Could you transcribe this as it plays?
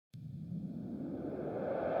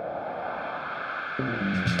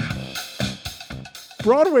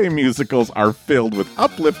Broadway musicals are filled with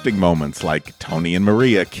uplifting moments like Tony and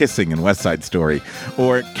Maria kissing in West Side Story,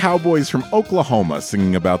 or cowboys from Oklahoma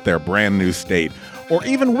singing about their brand new state, or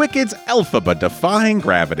even Wicked's Elphaba defying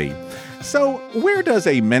gravity. So, where does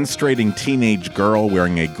a menstruating teenage girl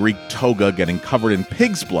wearing a Greek toga getting covered in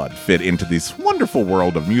pig's blood fit into this wonderful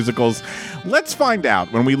world of musicals? Let's find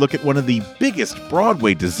out when we look at one of the biggest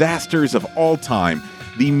Broadway disasters of all time,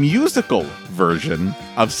 the musical version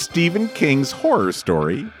of Stephen King's horror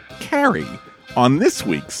story, Carrie, on this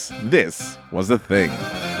week's This Was a Thing.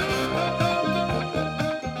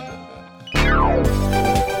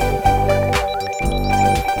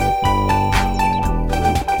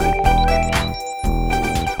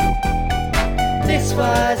 This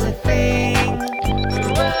was a thing.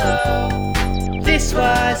 Whoa. This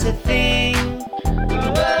was a thing.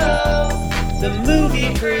 Whoa. The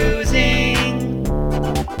movie Cruising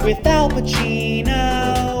with Al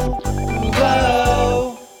Pacino.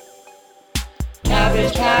 Whoa.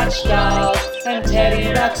 Cabbage Patch Dolls and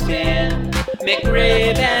Teddy Ruxpin.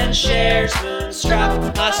 McRib and Cher's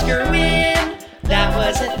Moonstruck. Oscar win. That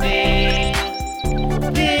was a thing.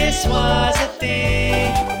 This was a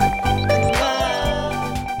thing.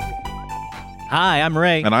 Hi, I'm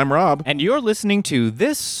Ray. And I'm Rob. And you're listening to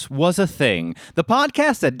This Was a Thing, the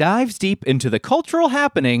podcast that dives deep into the cultural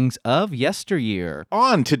happenings of yesteryear.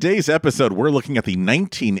 On today's episode, we're looking at the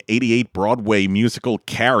 1988 Broadway musical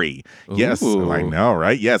Carrie. Yes, Ooh. I know,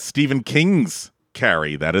 right? Yes, Stephen King's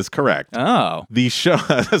Carrie, that is correct. Oh. The show,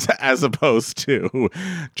 as opposed to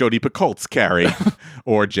Jodi Picoult's Carrie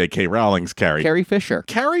or J.K. Rowling's Carrie. Carrie Fisher.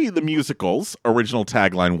 Carrie the musical's original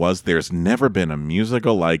tagline was, "There's never been a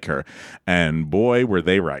musical like her." And boy, were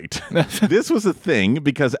they right. This was a thing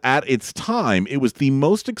because at its time, it was the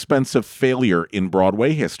most expensive failure in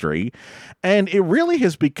Broadway history. And it really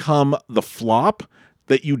has become the flop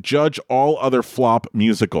that you judge all other flop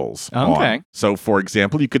musicals Okay. on. So, for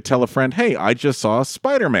example, you could tell a friend, "Hey, I just saw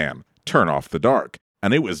Spider-Man. Turn off the dark."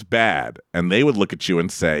 And it was bad. And they would look at you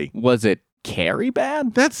and say, Was it Carrie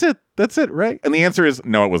bad? That's it, right? And the answer is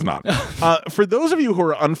no, it was not. For those of you who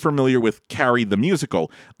are unfamiliar with Carrie the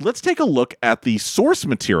musical, let's take a look at the source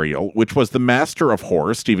material, which was The Master of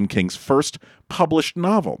Horror, Stephen King's first published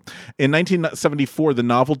novel. In 1974, the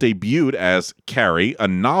novel debuted as Carrie, a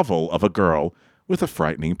novel of a girl with a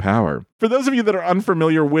frightening power. For those of you that are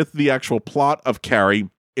unfamiliar with the actual plot of Carrie,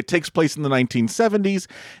 it takes place in the 1970s,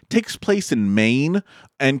 takes place in Maine,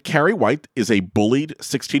 and Carrie White is a bullied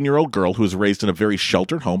 16-year-old girl who is raised in a very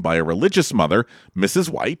sheltered home by a religious mother, Mrs.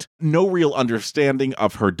 White. No real understanding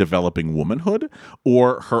of her developing womanhood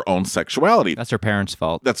or her own sexuality. That's her parents'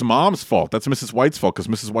 fault. That's Mom's fault. That's Mrs. White's fault because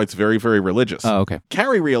Mrs. White's very, very religious. Oh, okay.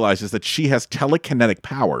 Carrie realizes that she has telekinetic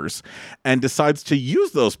powers and decides to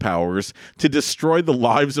use those powers to destroy the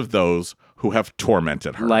lives of those who have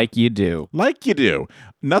tormented her. Like you do. Like you do.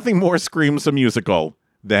 Nothing more screams a musical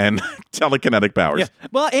than telekinetic powers. Yeah.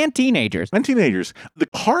 Well, and teenagers. And teenagers. The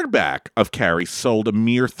hardback of Carrie sold a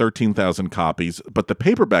mere 13,000 copies, but the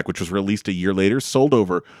paperback, which was released a year later, sold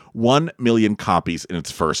over 1 million copies in its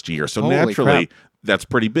first year. So Holy naturally, crap. that's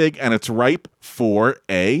pretty big, and it's ripe for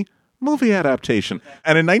a movie adaptation.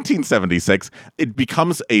 And in 1976, it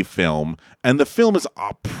becomes a film, and the film is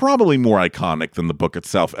probably more iconic than the book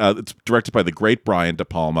itself. It's directed by the great Brian De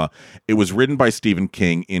Palma. It was written by Stephen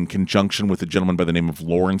King in conjunction with a gentleman by the name of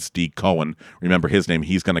Lawrence D. Cohen. Remember his name.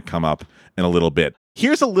 He's going to come up in a little bit.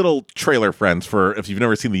 Here's a little trailer, friends, for if you've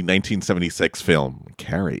never seen the 1976 film,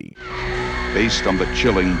 Carrie. Based on the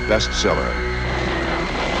chilling bestseller.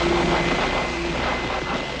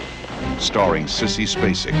 Starring Sissy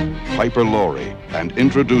Spacek, Piper Laurie, and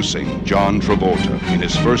introducing John Travolta in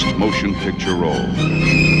his first motion picture role.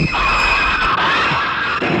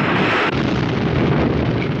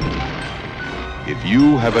 If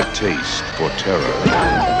you have a taste for terror,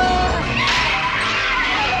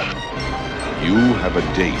 you have a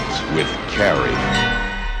date with Carrie.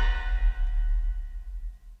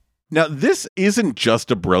 Now, this isn't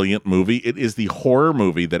just a brilliant movie. It is the horror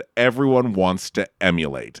movie that everyone wants to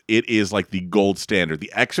emulate. It is like the gold standard.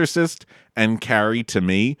 The Exorcist and Carrie, to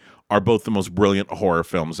me, are both the most brilliant horror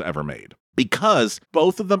films ever made because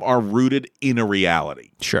both of them are rooted in a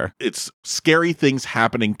reality. Sure. It's scary things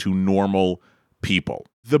happening to normal people.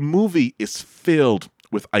 The movie is filled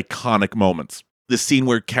with iconic moments. The scene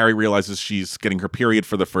where Carrie realizes she's getting her period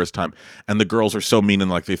for the first time, and the girls are so mean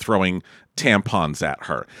and like they're throwing tampons at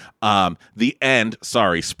her. The end,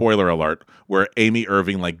 sorry, spoiler alert, where Amy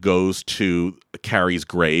Irving like goes to Carrie's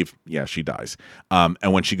grave. Yeah, she dies. And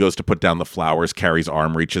when she goes to put down the flowers, Carrie's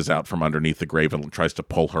arm reaches out from underneath the grave and tries to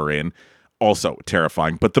pull her in. also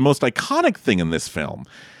terrifying. But the most iconic thing in this film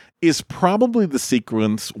is probably the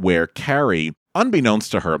sequence where Carrie,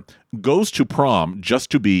 unbeknownst to her, goes to prom just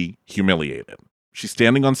to be humiliated. She's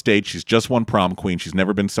standing on stage. She's just won prom queen. She's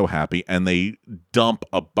never been so happy. And they dump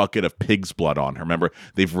a bucket of pig's blood on her. Remember,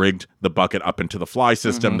 they've rigged the bucket up into the fly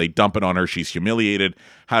system. They dump it on her. She's humiliated.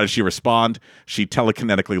 How does she respond? She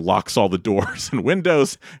telekinetically locks all the doors and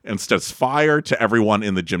windows and sets fire to everyone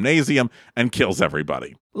in the gymnasium and kills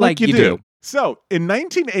everybody. Like you do. So, in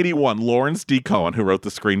 1981, Lawrence D. Cohen, who wrote the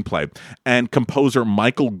screenplay, and composer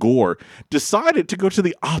Michael Gore decided to go to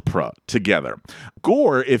the opera together.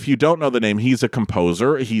 Gore, if you don't know the name, he's a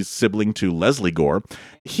composer. He's sibling to Leslie Gore.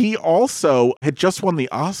 He also had just won the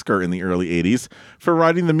Oscar in the early 80s for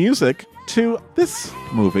writing the music to this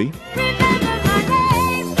movie.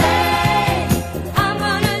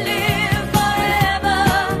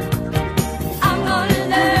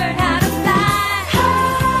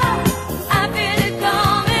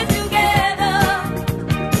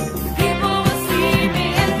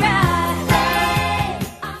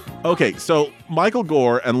 Okay, so Michael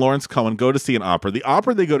Gore and Lawrence Cohen go to see an opera. The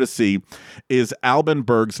opera they go to see is Alban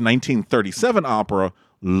Berg's 1937 opera,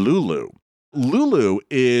 Lulu. Lulu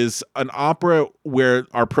is an opera where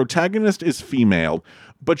our protagonist is female,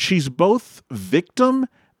 but she's both victim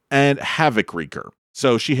and havoc wreaker.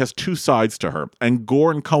 So she has two sides to her. And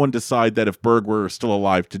Gore and Cohen decide that if Berg were still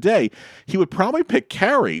alive today, he would probably pick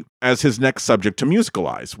Carrie as his next subject to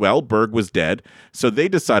musicalize. Well, Berg was dead, so they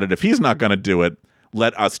decided if he's not going to do it,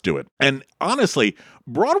 let us do it. And honestly,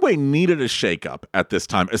 Broadway needed a shakeup at this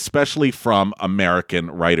time, especially from American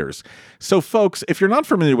writers. So folks, if you're not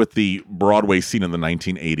familiar with the Broadway scene in the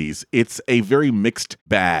 1980s, it's a very mixed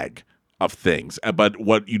bag of things. But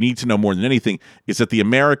what you need to know more than anything is that the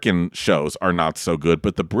American shows are not so good,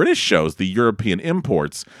 but the British shows, the European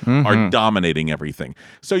imports, are dominating everything.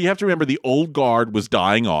 So you have to remember the old guard was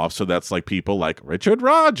dying off. So that's like people like Richard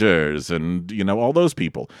Rodgers and, you know, all those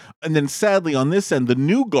people. And then sadly on this end, the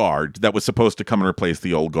new guard that was supposed to come and replace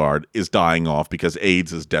the old guard is dying off because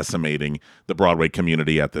AIDS is decimating the Broadway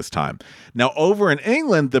community at this time. Now over in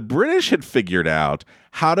England, the British had figured out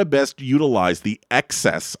how to best utilize the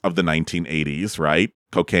excess of the 1980s, right?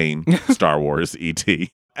 Cocaine, Star Wars, E.T.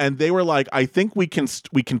 And they were like, I think we can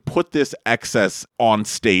put this excess on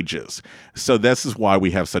stages. So this is why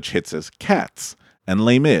we have such hits as Cats and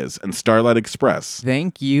Les Mis and Starlight Express.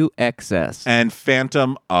 Thank you, excess. And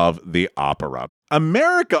Phantom of the Opera.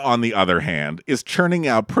 America, on the other hand, is churning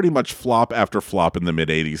out pretty much flop after flop in the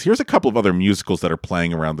mid-'80s. Here's a couple of other musicals that are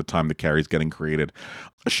playing around the time that Carrie's getting created.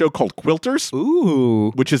 A show called Quilters,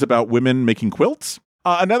 which is about women making quilts.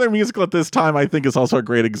 Another musical at this time, I think, is also a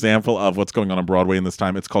great example of what's going on Broadway in this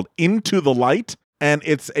time. It's called Into the Light, and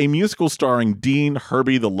it's a musical starring Dean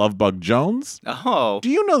Herbie the Lovebug Jones. Oh. Do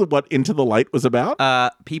you know what Into the Light was about?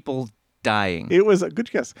 People dying. It was a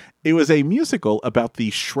good guess. It was a musical about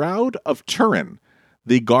the Shroud of Turin,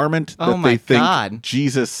 the garment that they think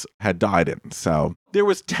Jesus had died in. So there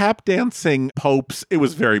was tap dancing popes. It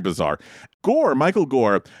was very bizarre. Michael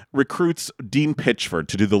Gore, recruits Dean Pitchford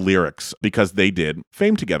to do the lyrics because they did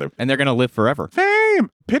Fame together. And they're going to live forever.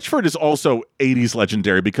 Fame! Pitchford is also 80s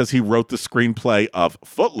legendary because he wrote the screenplay of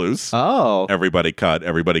Footloose. Oh. Everybody cut,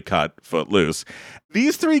 Footloose.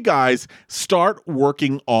 These three guys start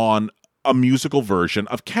working on a musical version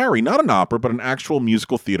of Carrie, not an opera, but an actual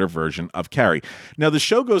musical theater version of Carrie. Now, the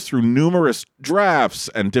show goes through numerous drafts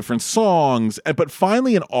and different songs, but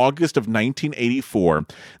finally in August of 1984,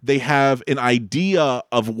 they have an idea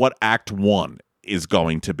of what Act 1 is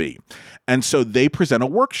going to be. And so they present a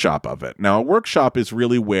workshop of it. Now, a workshop is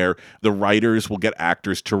really where the writers will get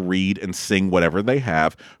actors to read and sing whatever they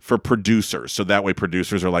have for producers. So that way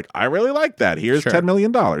producers are like, I really like that. Here's $10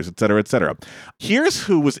 million, et cetera, et cetera. Here's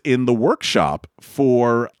who was in the workshop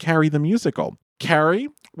for Carrie the musical. Carrie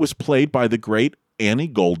was played by the great Annie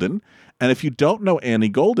Golden. And if you don't know Annie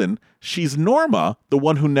Golden, she's Norma, the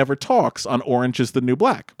one who never talks on Orange is the New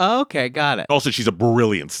Black. Okay, got it. Also, she's a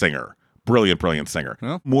brilliant singer. Brilliant singer.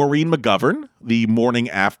 Well. Maureen McGovern, the morning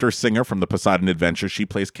after singer from the Poseidon Adventure, she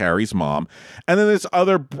plays Carrie's mom. And then there's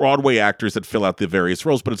other Broadway actors that fill out the various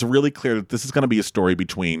roles, but it's really clear that this is going to be a story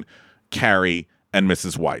between Carrie and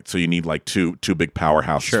Mrs. White. So you need like two big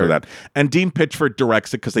powerhouses for that. And Dean Pitchford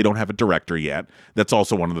directs it because they don't have a director yet. That's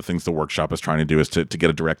also one of the things the workshop is trying to do, is to get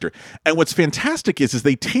a director. And what's fantastic is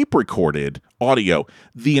they tape recorded audio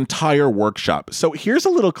the entire workshop. So here's a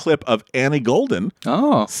little clip of Annie Golden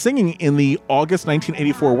singing in the August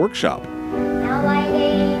 1984 workshop. Now I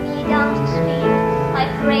lay me down to sleep.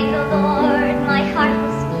 I pray the Lord my heart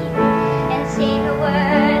will speak and say the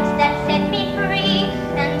words that set me free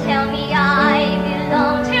and tell me I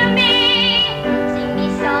belong to me.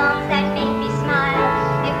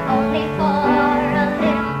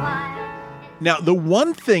 Now, the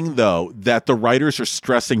one thing, though, that the writers are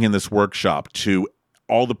stressing in this workshop to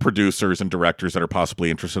all the producers and directors that are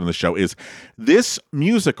possibly interested in the show is this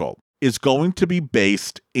musical is going to be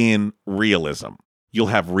based in realism. You'll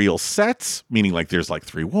have real sets, meaning like there's like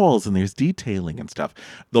 3 walls and there's detailing and stuff.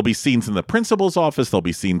 There'll be scenes in the principal's office. There'll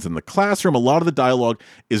be scenes in the classroom. A lot of the dialogue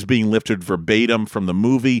is being lifted verbatim from the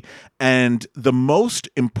movie. And the most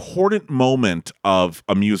important moment of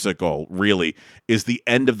a musical, really, is the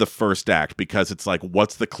end of the first act, because it's like,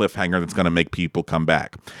 what's the cliffhanger that's going to make people come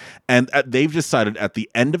back? And they've decided at the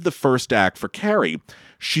end of the first act for Carrie,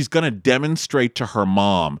 she's going to demonstrate to her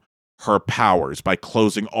mom her powers by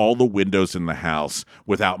closing all the windows in the house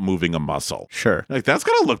without moving a muscle. Sure. Like, that's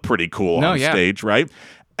going to look pretty cool on stage, right?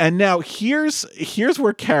 And now here's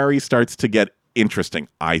where Carrie starts to get interesting,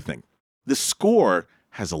 I think. The score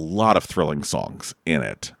has a lot of thrilling songs in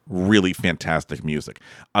it. Really fantastic music.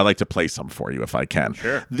 I'd like to play some for you if I can.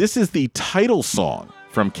 Sure. This is the title song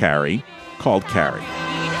from Carrie, called Carrie.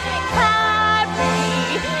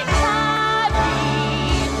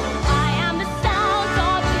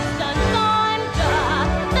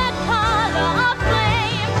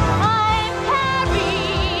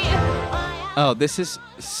 Oh, this is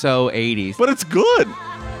so 80s. But it's good.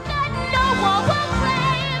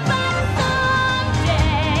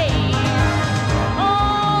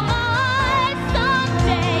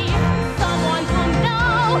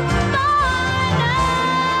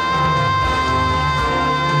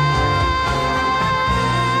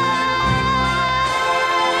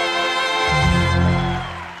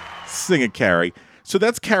 Sing it, Carrie. So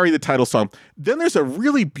that's Carrie, the title song. Then there's a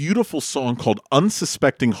really beautiful song called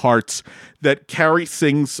Unsuspecting Hearts that Carrie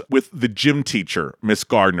sings with the gym teacher, Miss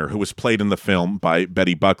Gardner, who was played in the film by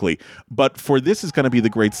Betty Buckley. But for this is going to be the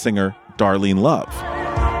great singer, Darlene Love.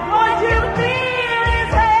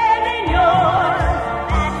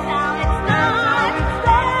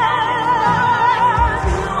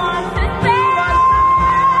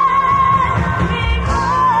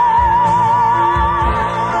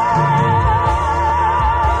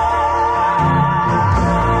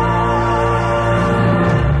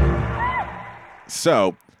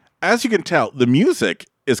 So, as you can tell, the music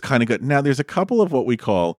is kind of good. Now, there's a couple of what we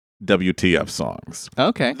call WTF songs.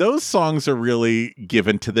 Okay. Those songs are really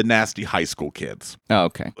given to the nasty high school kids. Oh,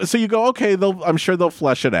 okay. So you go, okay, I'm sure they'll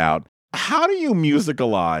flesh it out. How do you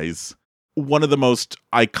musicalize one of the most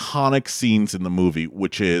iconic scenes in the movie,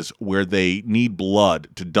 which is where they need blood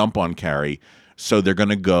to dump on Carrie, so they're going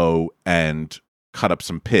to go and cut up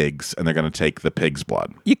some pigs, and they're going to take the pig's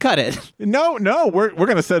blood? You cut it. No, we're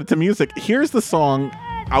going to set it to music. Here's the song,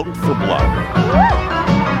 Out for Blood.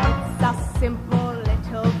 It's a simple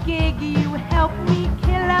little gig. You help me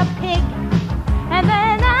kill a pig, and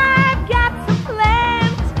then I've got some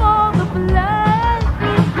plans for the blood.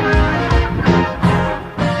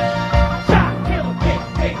 Shot, kill a pig,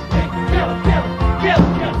 pig, pig, kill,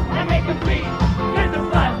 and make it bleed. Get the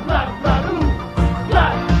blood, ooh,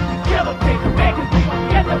 blood. Kill a pig, make it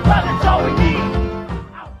bleed. Get the blood, that's all we need.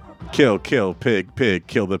 Kill, pig, pig,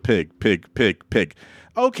 kill the pig, pig, pig, pig.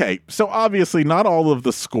 Okay, so obviously not all of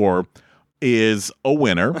the score is a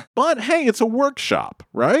winner, but hey, it's a workshop,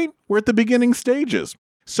 right? We're at the beginning stages.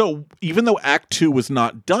 So even though Act 2 was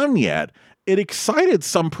not done yet, it excited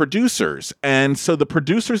some producers. And so the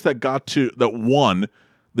producers that won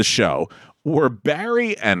the show were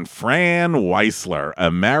Barry and Fran Weisler, a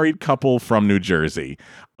married couple from New Jersey,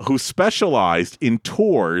 who specialized in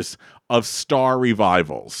tours of star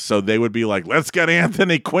revivals. So they would be like, let's get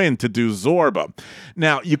Anthony Quinn to do Zorba.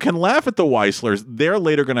 Now, you can laugh at the Weislers. They're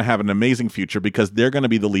later going to have an amazing future because they're going to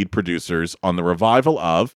be the lead producers on the revival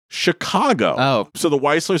of Chicago. Oh. So the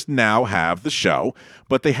Weislers now have the show,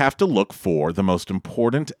 but they have to look for the most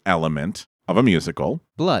important element of a musical.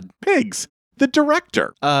 Blood. Pigs. The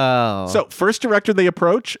director. Oh. So first director they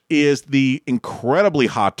approach is the incredibly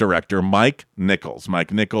hot director, Mike Nichols.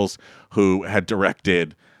 Mike Nichols, who had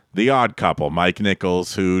directed The Odd Couple. Mike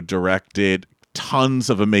Nichols, who directed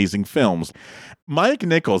tons of amazing films. Mike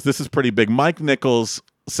Nichols, this is pretty big. Mike Nichols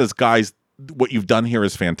says, guys, what you've done here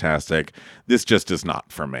is fantastic. This just is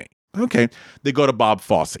not for me. Okay. They go to Bob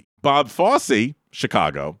Fosse. Bob Fosse,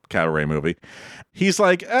 Chicago, cabaret movie. He's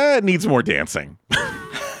like, it needs more dancing.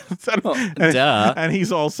 And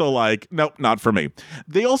he's also like, nope, not for me.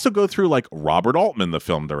 They also go through like Robert Altman, the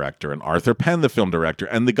film director, and Arthur Penn, the film director.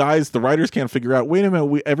 And the writers can't figure out, wait a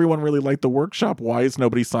minute, everyone really liked the workshop. Why is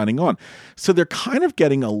nobody signing on? So they're kind of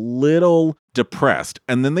getting a little depressed.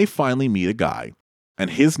 And then they finally meet a guy. And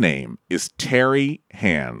his name is Terry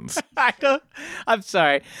Hands. I'm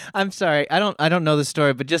sorry. I don't know the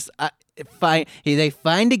story, but just they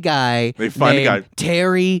find a guy. They find a guy.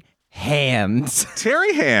 Terry Hands.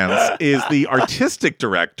 Terry Hands is the artistic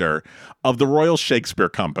director of the Royal Shakespeare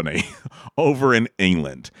Company over in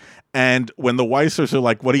England. And when the Weislers are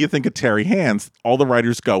like, what do you think of Terry Hands? All the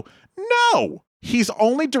writers go, no. He's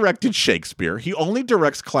only directed Shakespeare. He only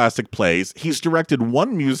directs classic plays. He's directed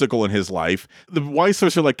one musical in his life. The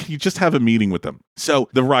Weislers are like, can you just have a meeting with him? So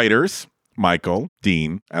the writers, Michael,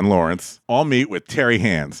 Dean, and Lawrence, all meet with Terry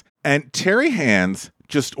Hands. And Terry Hands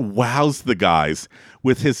just wows the guys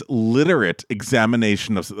with his literate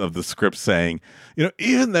examination of the script, saying,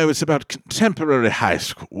 even though it's about contemporary high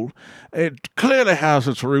school, it clearly has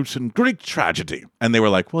its roots in Greek tragedy. And they were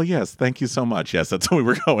like, well, yes, thank you so much. Yes, that's what we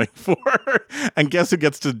were going for. And guess who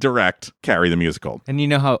gets to direct Carrie the Musical? And you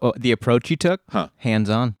know how the approach he took? Huh.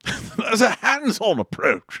 Hands-on. There's a hands-on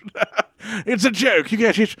approach. It's a joke. You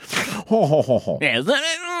get it. Yes,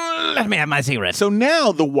 let me have my cigarette. So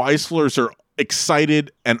now the Weislers are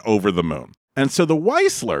excited and over the moon. And so the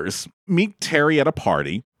Weislers meet Terry at a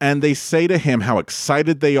party, and they say to him how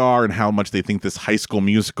excited they are and how much they think this High School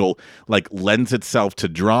Musical lends itself to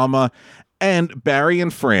drama. And Barry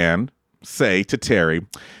and Fran say to Terry,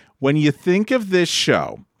 when you think of this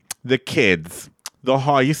show, the kids, the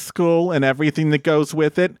high school, and everything that goes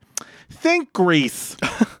with it, think Greece.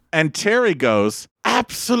 And Terry goes,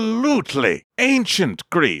 absolutely, ancient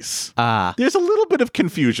Greece. There's a little bit of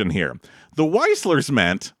confusion here. The Weislers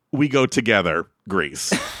meant we go together,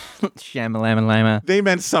 Greece. Shamalama. They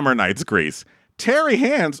meant Summer Nights, Greece. Terry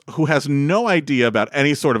Hands, who has no idea about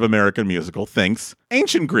any sort of American musical, thinks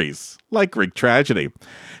ancient Greece, like Greek tragedy.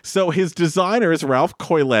 So his designers, Ralph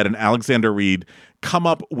Coylett and Alexander Reed, come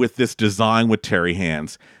up with this design with Terry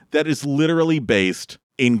Hands that is literally based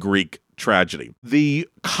in Greek tragedy. The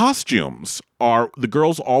costumes are, the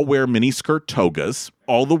girls all wear miniskirt togas.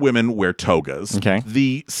 All the women wear togas. Okay.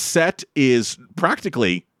 The set is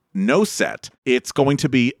practically no set. It's going to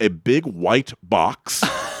be a big white box.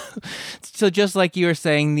 So just like you were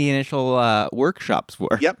saying the initial workshops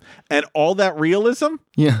were. Yep. And all that realism,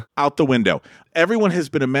 Yeah. out the window. Everyone has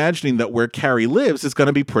been imagining that where Carrie lives is going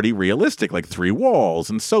to be pretty realistic, like 3 walls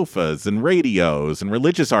and sofas and radios and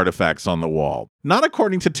religious artifacts on the wall. Not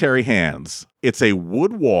according to Terry Hands. It's a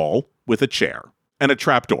wood wall with a chair and a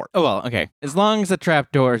trapdoor. Oh, well, okay. As long as the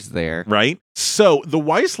trapdoor's there. Right? So the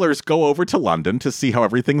Weislers go over to London to see how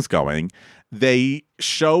everything's going. They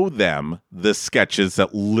show them the sketches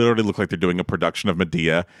that literally look like they're doing a production of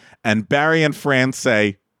Medea. And Barry and Fran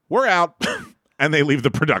say, we're out. And they leave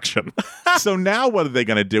the production. So now what are they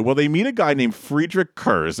going to do? Well, they meet a guy named Friedrich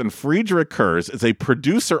Kurz. And Friedrich Kurz is a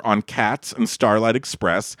producer on Cats and Starlight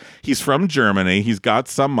Express. He's from Germany. He's got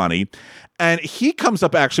some money. And he comes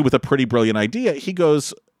up actually with a pretty brilliant idea. He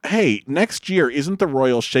goes, hey, next year, isn't the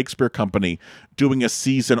Royal Shakespeare Company doing a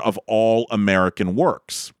season of all American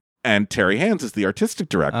works? And Terry Hands is the artistic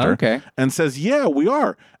director. Okay. And says, yeah, we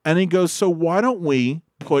are. And he goes, so why don't we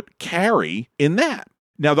put Carrie in that?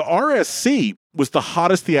 Now, the RSC was the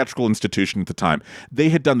hottest theatrical institution at the time. They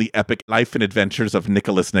had done the epic Life and Adventures of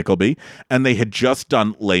Nicholas Nickleby, and they had just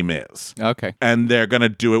done Les Mis. Okay. And they're going to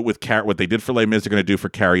do it with Carrie. What they did for Les Mis, they're going to do for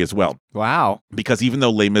Carrie as well. Wow. Because even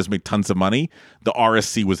though Les Mis made tons of money, the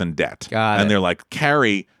RSC was in debt. Got it. And they're like,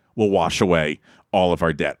 Carrie will wash away all of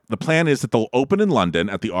our debt. The plan is that they'll open in London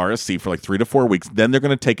at the RSC for 3 to 4 weeks. Then they're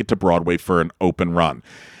going to take it to Broadway for an open run.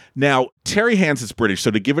 Now, Terry Hands is British,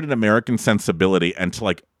 so to give it an American sensibility and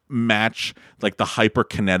to match the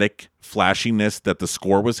hyperkinetic flashiness that the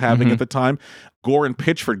score was having at the time, Gore and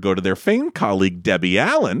Pitchford go to their famed colleague Debbie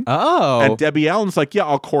Allen. Oh. And Debbie Allen's like, yeah,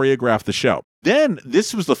 I'll choreograph the show. Then,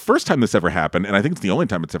 this was the first time this ever happened, and I think it's the only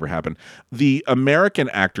time it's ever happened. The American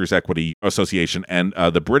Actors Equity Association and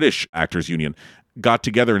the British Actors Union got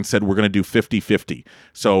together and said, we're going to do 50-50.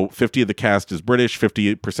 So 50 of the cast is British,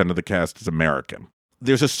 50% of the cast is American.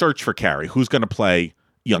 There's a search for Carrie. Who's going to play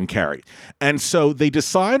young Carrie? And so they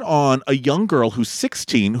decide on a young girl who's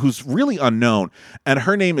 16, who's really unknown, and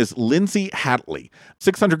her name is Lindsay Hatley.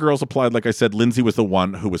 600 girls applied. Like I said, Lindsay was the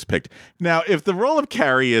one who was picked. Now, if the role of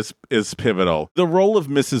Carrie is pivotal, the role of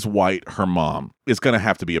Mrs. White, her mom, is going to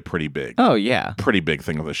have to be a pretty big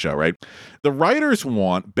thing of the show, right? The writers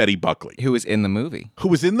want Betty Buckley, Who was in the movie. who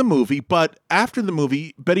was in the movie, but after the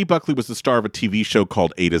movie, Betty Buckley was the star of a TV show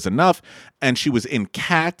called 8 is Enough, and she was in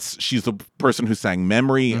Cats. She's the person who sang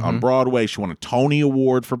Memory on Broadway. She won a Tony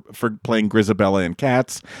Award for playing Grisabella in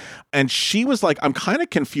Cats. And she was like, I'm kind of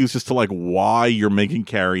confused as to why you're making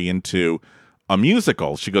Carrie into a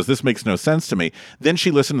musical. She goes, this makes no sense to me. Then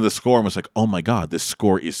she listened to the score and was like, oh my God, this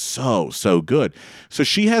score is so good. So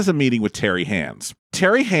she has a meeting with Terry Hands.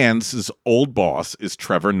 Terry Hands' old boss is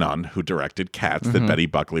Trevor Nunn, who directed Cats that Betty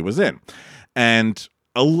Buckley was in. And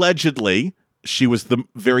allegedly, She was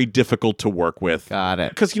very difficult to work with. Got it.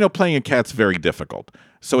 Because, playing a cat's very difficult.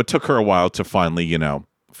 So it took her a while to finally,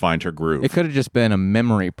 find her groove. It could have just been a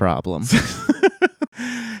memory problem.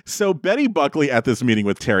 So Betty Buckley at this meeting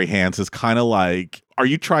with Terry Hands is kind of like, are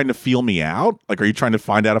you trying to feel me out? Like, are you trying to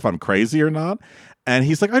find out if I'm crazy or not? And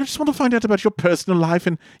he's like, I just want to find out about your personal life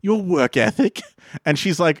and your work ethic. And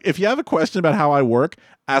she's like, if you have a question about how I work,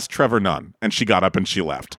 ask Trevor Nunn. And she got up and she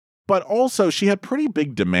left. But also, she had pretty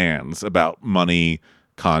big demands about money,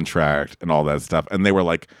 contract, and all that stuff. And they were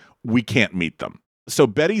like, we can't meet them. So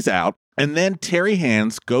Betty's out. And then Terry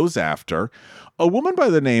Hands goes after a woman by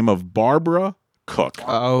the name of Barbara Cook.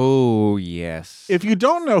 Oh, yes. If you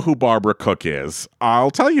don't know who Barbara Cook is,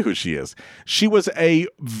 I'll tell you who she is. She was a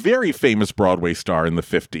very famous Broadway star in the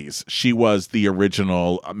 50s. She was the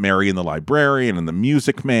original Mary and the Librarian and the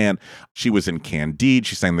Music Man. She was in Candide.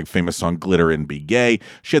 She sang the famous song Glitter and Be Gay.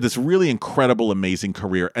 She had this really incredible, amazing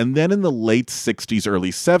career. And then in the late 60s,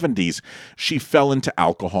 early 70s, she fell into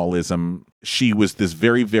alcoholism. She was this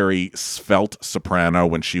very, very svelte soprano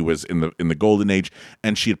when she was in the golden age,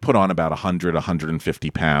 and she had put on about 150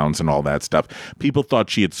 pounds and all that stuff. People thought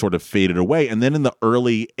she had sort of faded away. And then in the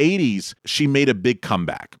early 80s, she made a big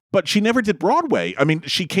comeback. But she never did Broadway. I mean,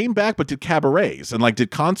 she came back but did cabarets and did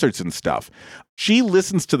concerts and stuff. She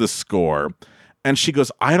listens to the score and she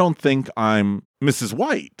goes, I don't think I'm Mrs.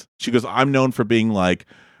 White. She goes, I'm known for being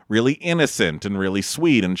really innocent and really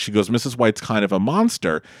sweet. And she goes, Mrs. White's kind of a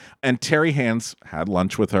monster. And Terry Hands had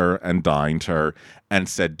lunch with her and dined her and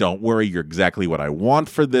said, don't worry, you're exactly what I want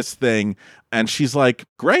for this thing. And she's like,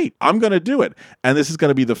 great, I'm going to do it. And this is going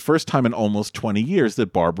to be the first time in almost 20 years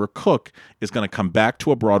that Barbara Cook is going to come back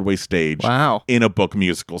to a Broadway stage in a book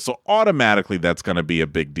musical. So automatically that's going to be a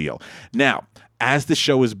big deal. Now, as the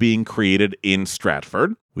show is being created in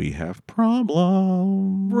Stratford, we have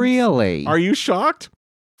problems. Really? Are you shocked?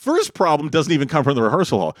 First problem doesn't even come from the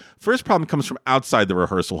rehearsal hall. First problem comes from outside the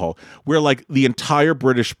rehearsal hall, where the entire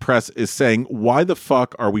British press is saying, why the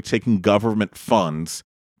fuck are we taking government funds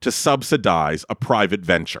to subsidize a private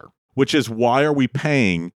venture? Which is, why are we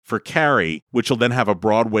paying for Carrie, which will then have a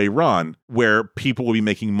Broadway run where people will be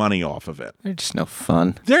making money off of it? They're just no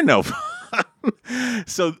fun. They're no fun.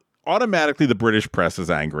 So automatically the British press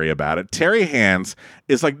is angry about it. Terry Hands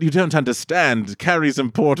is like, you don't understand. Carrie's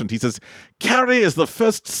important. He says, Carrie is the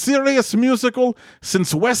first serious musical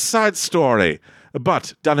since West Side Story,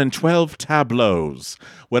 but done in 12 tableaus,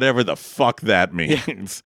 whatever the fuck that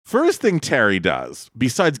means. First thing Terry does,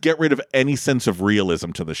 besides get rid of any sense of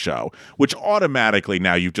realism to the show, which automatically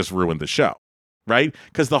now you've just ruined the show. Right?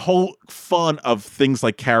 Because the whole fun of things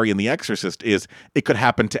like Carrie and The Exorcist is it could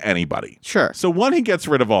happen to anybody. Sure. So one, he gets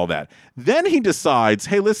rid of all that. Then he decides,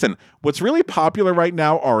 hey, listen, what's really popular right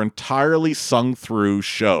now are entirely sung through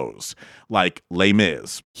shows like Les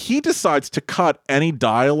Mis. He decides to cut any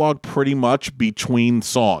dialogue pretty much between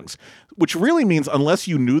songs, which really means unless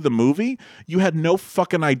you knew the movie, you had no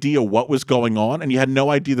fucking idea what was going on, and you had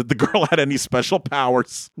no idea that the girl had any special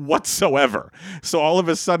powers whatsoever. So all of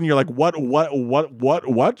a sudden you're like, what?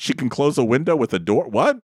 She can close a window with a door?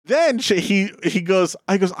 What? Then he goes,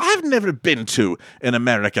 I've never been to an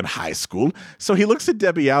American high school. So he looks at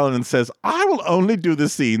Debbie Allen and says, I will only do the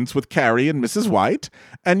scenes with Carrie and Mrs. White,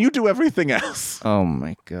 and you do everything else. Oh,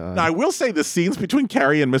 my God. Now, I will say the scenes between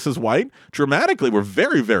Carrie and Mrs. White dramatically were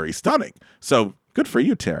very, very stunning. So good for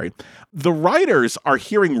you, Terry. The writers are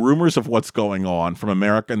hearing rumors of what's going on from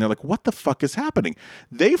America, and they're like, what the fuck is happening?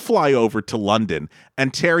 They fly over to London,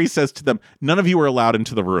 and Terry says to them, none of you are allowed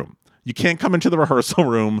into the room. You can't come into the rehearsal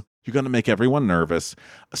room. You're going to make everyone nervous.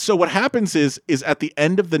 So what happens is at the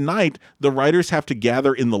end of the night, the writers have to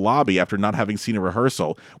gather in the lobby after not having seen a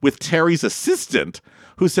rehearsal with Terry's assistant,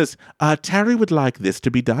 who says, Terry would like this to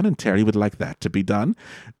be done and Terry would like that to be done.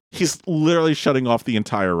 He's literally shutting off the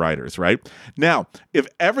entire writers, right? Now, if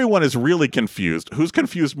everyone is really confused, who's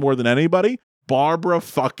confused more than anybody? Barbara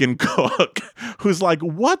fucking Cook, who's like,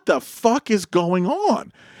 what the fuck is going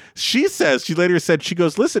on? She later said,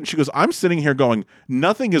 listen, I'm sitting here going,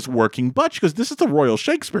 nothing is working, but she goes, this is the Royal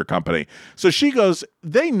Shakespeare Company. So she goes,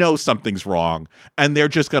 they know something's wrong and they're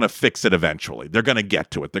just going to fix it eventually. They're going to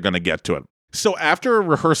get to it. So after a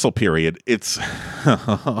rehearsal period, the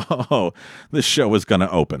show is going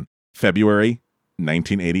to open February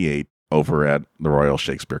 1988 over at the Royal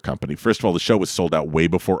Shakespeare Company. First of all, the show was sold out way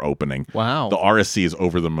before opening. Wow. The RSC is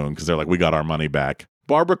over the moon because they're like, we got our money back.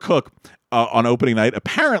 Barbara Cook, on opening night,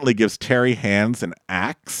 apparently gives Terry Hands an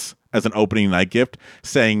axe as an opening night gift,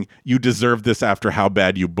 saying, you deserve this after how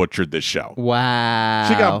bad you butchered this show. Wow.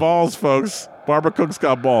 She got balls, folks. Barbara Cook's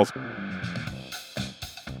got balls.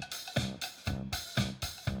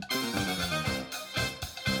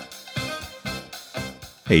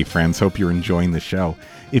 Hey friends, hope you're enjoying the show.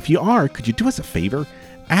 If you are, could you do us a favor?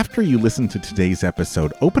 After you listen to today's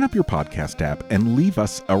episode, open up your podcast app and leave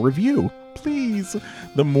us a review. Please.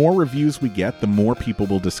 The more reviews we get, the more people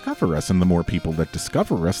will discover us, and the more people that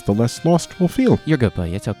discover us, the less lost we'll feel. You're good,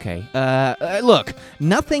 buddy. It's okay. Look,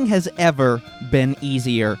 nothing has ever been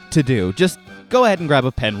easier to do. Just go ahead and grab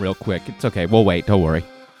a pen real quick. It's okay. We'll wait. Don't worry.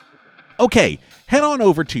 Okay, head on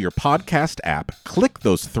over to your podcast app, click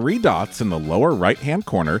those 3 dots in the lower right-hand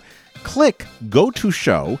corner, click Go to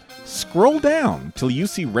Show, scroll down till you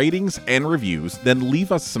see ratings and reviews, then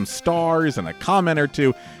leave us some stars and a comment or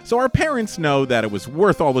two so our parents know that it was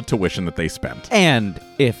worth all the tuition that they spent. And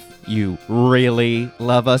if you really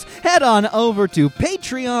love us, head on over to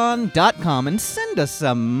patreon.com and send us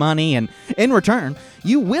some money, and in return,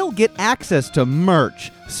 you will get access to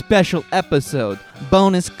merch, special episodes,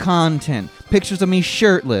 bonus content, pictures of me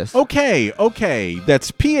shirtless. Okay,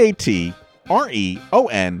 that's patreon.com.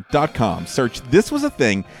 Search This Was a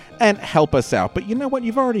Thing and help us out. But you know what?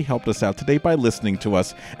 You've already helped us out today by listening to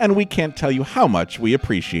us, and we can't tell you how much we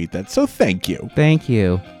appreciate that, so thank you. Thank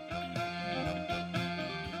you.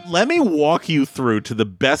 Let me walk you through, to the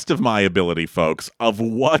best of my ability, folks, of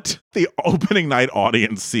what the opening night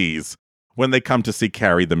audience sees when they come to see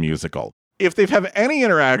Carrie the Musical. If they've had any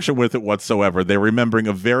interaction with it whatsoever, they're remembering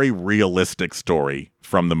a very realistic story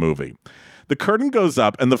from the movie. The curtain goes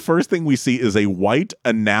up, and the first thing we see is a white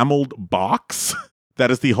enameled box.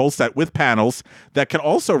 That is the whole set with panels that can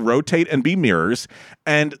also rotate and be mirrors.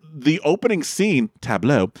 And the opening scene,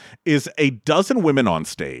 tableau, is a dozen women on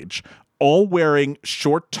stage, all wearing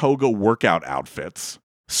short toga workout outfits,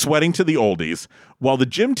 sweating to the oldies, while the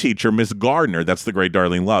gym teacher, Miss Gardner, that's the great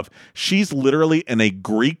Darlene Love, she's literally in a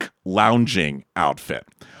Greek lounging outfit.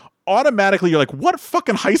 Automatically, you're like, what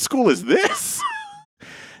fucking high school is this?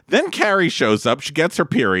 Then Carrie shows up. She gets her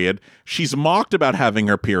period. She's mocked about having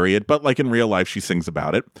her period, but like in real life, she sings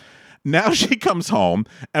about it. Now she comes home,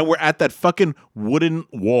 and we're at that fucking wooden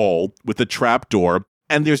wall with the trap door,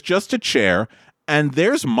 and there's just a chair, and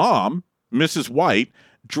there's Mom, Mrs. White,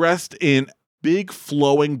 dressed in big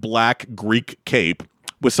flowing black Greek cape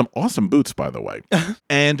with some awesome boots, by the way.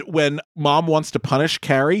 And when Mom wants to punish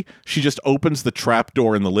Carrie, she just opens the trap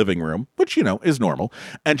door in the living room, which, you know, is normal,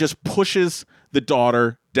 and just pushes the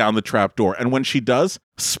daughter down the trap door. And when she does,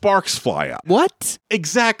 sparks fly up. What?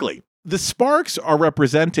 Exactly. The sparks are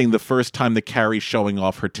representing the first time that Carrie's showing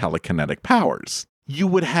off her telekinetic powers. You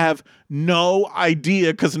would have no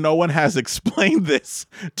idea because no one has explained this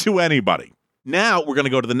to anybody. Now we're going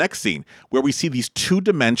to go to the next scene where we see these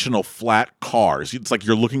 2-dimensional flat cars. It's like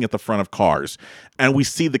you're looking at the front of cars, and we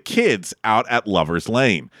see the kids out at Lover's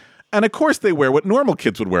Lane. And of course they wear what normal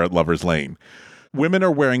kids would wear at Lover's Lane. Women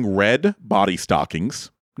are wearing red body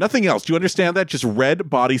stockings. Nothing else. Do you understand that? Just red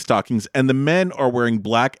body stockings. And the men are wearing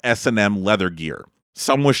black S&M leather gear.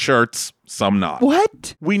 Some with shirts, some not.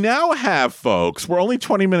 What? We now have, folks, we're only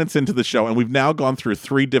 20 minutes into the show, and we've now gone through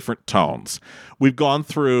 3 different tones. We've gone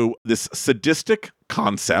through this sadistic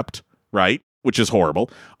concept, right, which is horrible.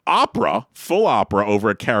 Opera, full opera over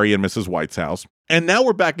at Carrie and Mrs. White's house. And now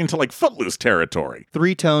we're back into like Footloose territory.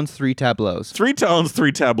 3 tones, 3 tableaus. 3 tones,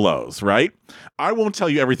 3 tableaus, right? I won't tell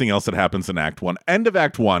you everything else that happens in Act 1. End of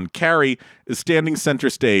Act 1, Carrie is standing center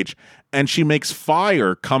stage, and she makes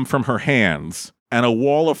fire come from her hands, and a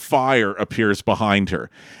wall of fire appears behind her.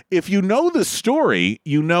 If you know the story,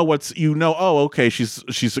 oh, okay,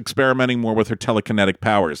 she's experimenting more with her telekinetic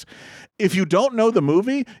powers. If you don't know the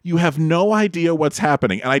movie, you have no idea what's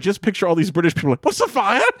happening. And I just picture all these British people like, what's the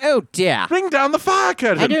fire? Oh, dear. Bring down the fire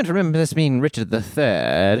curtain. I don't remember this being Richard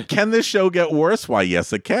III. Can this show get worse? Why,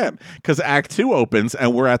 yes, it can. Because Act 2 opens,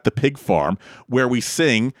 and we're at the pig farm, where we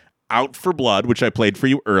sing Out for Blood, which I played for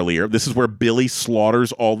you earlier. This is where Billy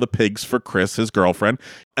slaughters all the pigs for Chris, his girlfriend.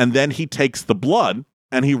 And then he takes the blood,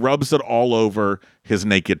 and he rubs it all over his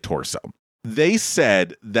naked torso. They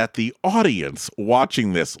said that the audience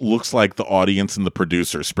watching this looks like the audience and the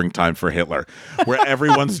producer, Springtime for Hitler, where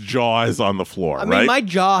everyone's jaw is on the floor, I right? mean, my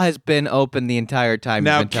jaw has been open the entire time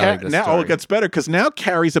you've been telling this story. It gets better, because now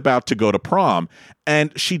Carrie's about to go to prom,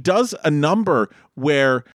 and she does a number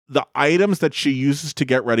where the items that she uses to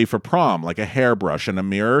get ready for prom, like a hairbrush and a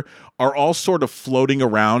mirror, are all sort of floating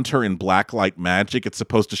around her in blacklight magic. It's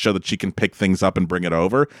supposed to show that she can pick things up and bring it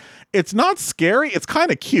over. It's not scary. It's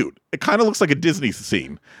kind of cute. It kind of looks like a Disney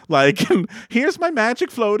scene. Like, here's my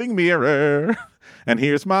magic floating mirror, and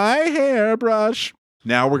here's my hairbrush.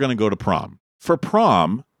 Now we're going to go to prom. For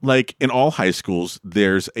prom, like in all high schools,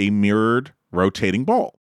 there's a mirrored rotating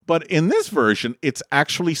ball. But in this version, it's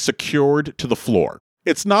actually secured to the floor.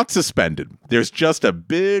 It's not suspended. There's just a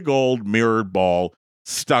big old mirrored ball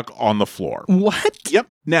stuck on the floor. What? Yep.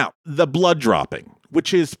 Now, the blood dropping,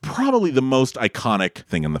 which is probably the most iconic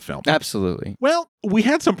thing in the film. Absolutely. Well, we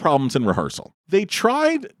had some problems in rehearsal. They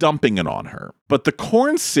tried dumping it on her, but the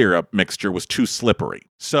corn syrup mixture was too slippery.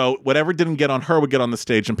 So whatever didn't get on her would get on the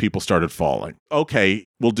stage and people started falling. Okay,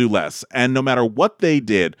 we'll do less. And no matter what they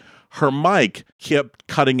did, her mic kept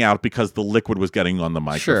cutting out because the liquid was getting on the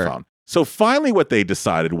microphone. Sure. So finally what they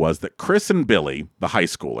decided was that Chris and Billy, the high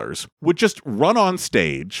schoolers, would just run on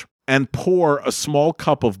stage and pour a small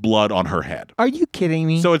cup of blood on her head. Are you kidding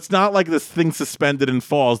me? So it's not like this thing suspended and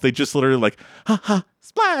falls. They just literally like, ha ha,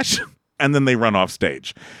 splash. And then they run off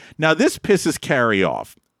stage. Now this pisses Carrie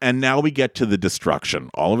off. And now we get to the destruction.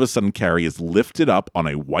 All of a sudden, Carrie is lifted up on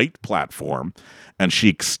a white platform and she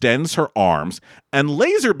extends her arms and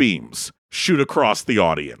laser beams shoot across the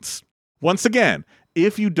audience. Once again,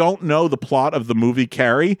 if you don't know the plot of the movie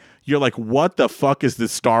Carrie, you're like, what the fuck is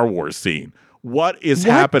this Star Wars scene? What is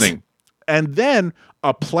happening? And then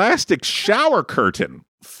a plastic shower curtain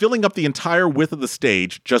filling up the entire width of the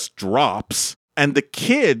stage just drops. And the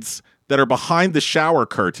kids that are behind the shower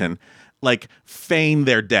curtain like feign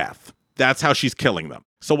their death. That's how she's killing them.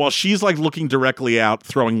 So while she's like looking directly out,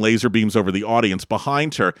 throwing laser beams over the audience,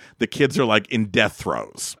 behind her, the kids are like in death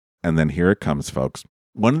throes. And then here it comes, folks.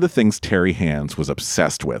 One of the things Terry Hands was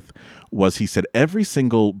obsessed with was he said every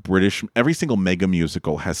single mega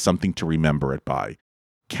musical has something to remember it by.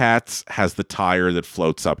 Cats has the tire that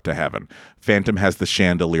floats up to heaven. Phantom has the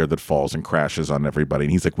chandelier that falls and crashes on everybody.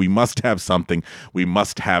 And he's like, we must have something. We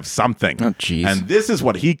must have something. Oh, jeez. And this is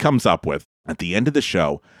what he comes up with. At the end of the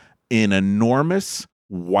show, an enormous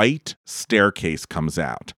white staircase comes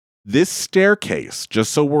out. This staircase,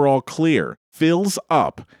 just so we're all clear, fills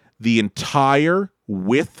up the entire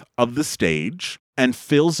width of the stage and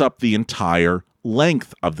fills up the entire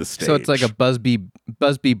length of the stage. So it's like a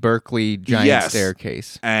Busby Berkeley giant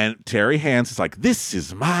staircase. And Terry Hands is like, this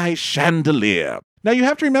is my chandelier. Now you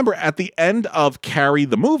have to remember, at the end of Carrie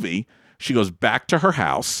the movie, she goes back to her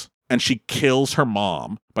house and she kills her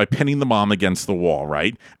mom by pinning the mom against the wall,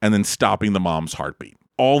 right? And then stopping the mom's heartbeat.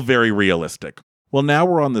 All very realistic. Well, now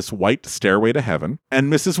we're on this white stairway to heaven,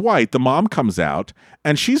 and Mrs. White, the mom, comes out,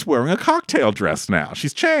 and she's wearing a cocktail dress now.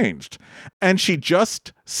 She's changed. And she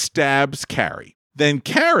just stabs Carrie. Then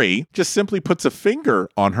Carrie just simply puts a finger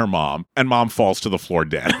on her mom, and mom falls to the floor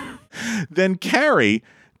dead. Then Carrie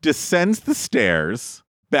descends the stairs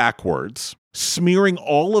backwards, smearing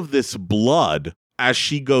all of this blood as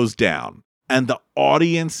she goes down. And the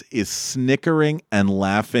audience is snickering and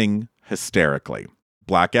laughing hysterically.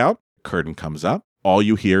 Blackout. Curtain comes up. All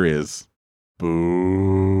you hear is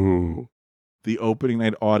boo. The opening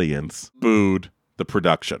night audience booed the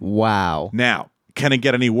production. Wow. Now, can it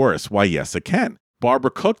get any worse? Why, yes, it can. Barbara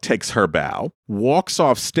Cook takes her bow, walks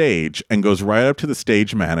off stage, and goes right up to the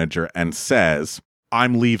stage manager and says,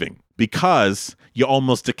 I'm leaving because you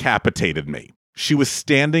almost decapitated me. She was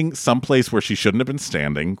standing someplace where she shouldn't have been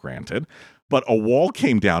standing, granted, but a wall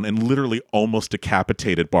came down and literally almost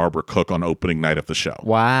decapitated Barbara Cook on opening night of the show.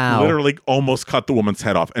 Wow. Literally almost cut the woman's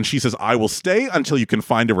head off. And she says, I will stay until you can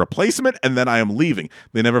find a replacement, and then I am leaving.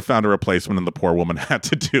 They never found a replacement, and the poor woman had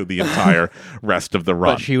to do the entire rest of the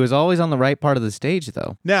run. But she was always on the right part of the stage,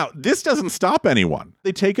 though. Now, this doesn't stop anyone.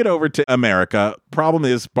 They take it over to America. Problem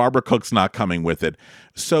is, Barbara Cook's not coming with it.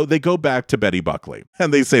 So they go back to Betty Buckley,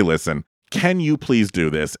 and they say, listen, can you please do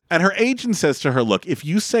this? And her agent says to her, look, if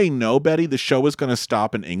you say no, Betty, the show is going to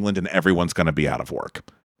stop in England and everyone's going to be out of work.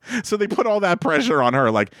 So they put all that pressure on her,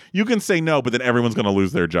 like, you can say no, but then everyone's going to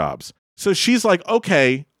lose their jobs. So she's like,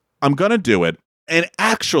 okay, I'm going to do it. And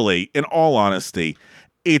actually, in all honesty,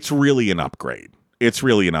 it's really an upgrade. It's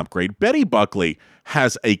really an upgrade. Betty Buckley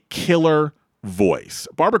has a killer voice.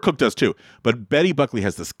 Barbara Cook does too. But Betty Buckley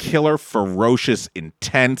has this killer, ferocious,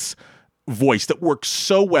 intense voice that works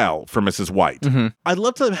so well for Mrs. White. Mm-hmm. I'd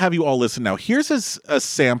love to have you all listen now. Here's a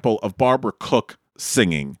sample of Barbara Cook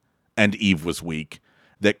singing And Eve Was Weak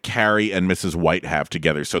that Carrie and Mrs. White have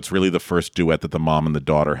together. So it's really the first duet that the mom and the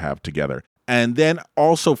daughter have together. And then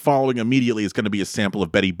also following immediately is going to be a sample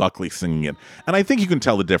of Betty Buckley singing it. And I think you can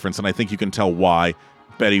tell the difference, and I think you can tell why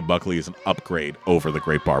Betty Buckley is an upgrade over the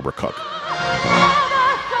great Barbara Cook.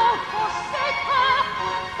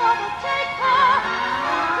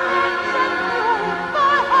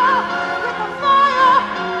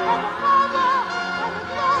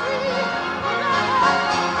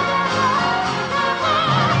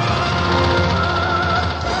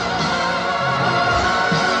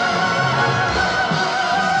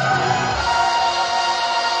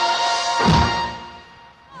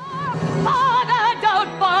 Father, don't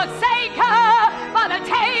forsake her, Father,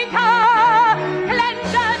 take her,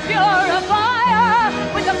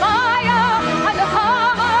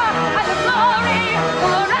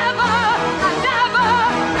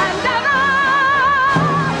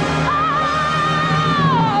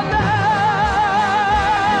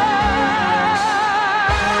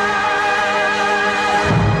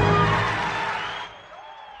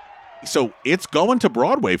 So it's going to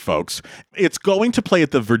Broadway, folks. It's going to play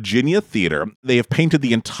at the Virginia Theater. They have painted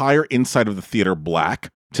the entire inside of the theater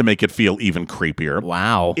black to make it feel even creepier.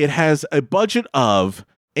 Wow. It has a budget of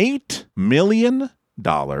 $8 million,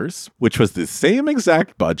 which was the same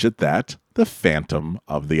exact budget that the Phantom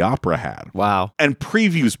of the Opera had. Wow. And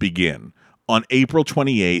previews begin on April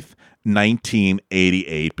 28th,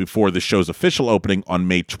 1988, before the show's official opening on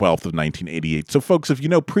May 12th of 1988. So, folks, if you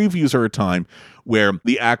know, previews are a time where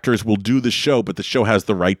the actors will do the show, but the show has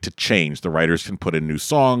the right to change. The writers can put in new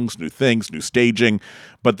songs, new things, new staging.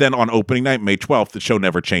 But then on opening night, May 12th, the show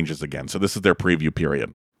never changes again. So this is their preview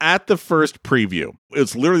period. At the first preview,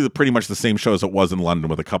 it's literally pretty much the same show as it was in London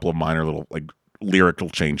with a couple of minor little lyrical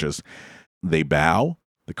changes. They bow,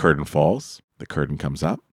 the curtain falls, the curtain comes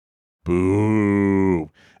up, boo,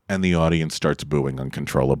 and the audience starts booing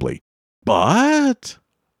uncontrollably. But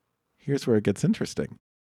here's where it gets interesting.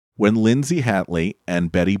 When Lindsay Hatley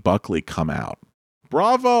and Betty Buckley come out,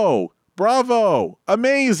 bravo, bravo,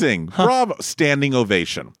 amazing, bravo, standing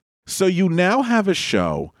ovation. So you now have a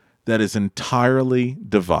show that is entirely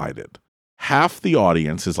divided. Half the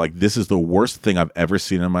audience is like, this is the worst thing I've ever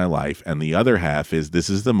seen in my life. And the other half is, this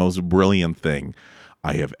is the most brilliant thing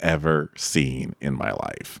I have ever seen in my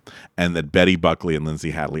life. And that Betty Buckley and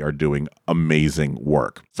Lindsay Hatley are doing amazing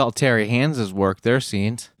work. It's all Terry Hans's work, their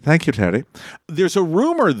scenes. Thank you, Terry. There's a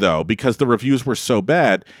rumor, though, because the reviews were so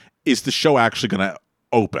bad, is the show actually going to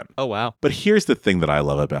open? Oh, wow. But here's the thing that I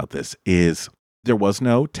love about this is there was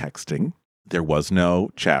no texting. There was no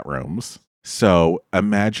chat rooms. So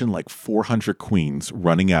imagine like 400 queens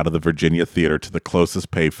running out of the Virginia Theater to the closest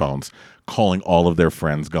payphones, calling all of their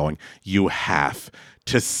friends going, you have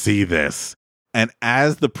to see this. And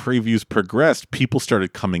as the previews progressed, people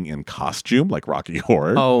started coming in costume like Rocky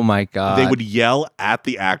Horror. Oh, my God. They would yell at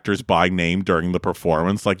the actors by name during the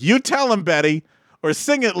performance, like, you tell him, Betty, or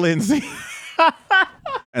sing it, Lindsay.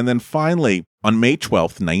 And then finally, on May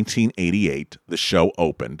 12th, 1988, the show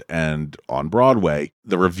opened, and on Broadway,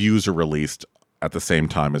 the reviews are released at the same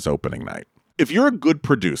time as opening night. If you're a good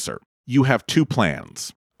producer, you have two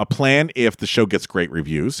plans. A plan if the show gets great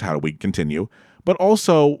reviews, how do we continue? But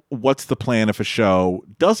also, what's the plan if a show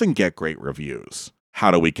doesn't get great reviews?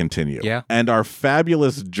 How do we continue? Yeah. And our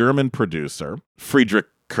fabulous German producer, Friedrich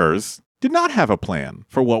Kurz, did not have a plan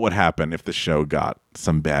for what would happen if the show got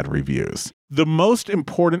some bad reviews. The most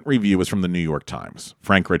important review is from the New York Times.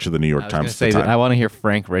 Frank Rich of the New York Times. I want to hear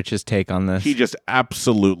Frank Rich's take on this. He just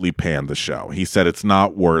absolutely panned the show. He said it's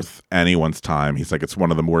not worth anyone's time. He's like, it's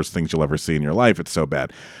one of the worst things you'll ever see in your life. It's so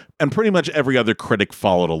bad. And pretty much every other critic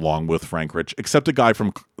followed along with Frank Rich, except a guy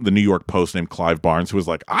from the New York Post named Clive Barnes, who was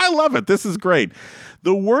like, I love it. This is great.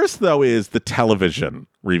 The worst, though, is the television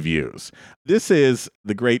reviews. This is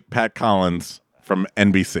the great Pat Collins from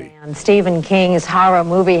NBC. And Stephen King's horror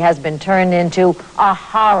movie has been turned into a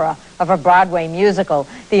horror of a Broadway musical.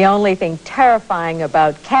 The only thing terrifying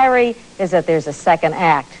about Carrie is that there's a second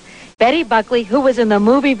act. Betty Buckley, who was in the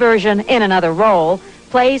movie version in another role,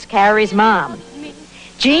 plays Carrie's mom.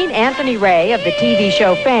 Gene Anthony Ray of the TV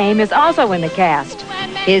show Fame is also in the cast.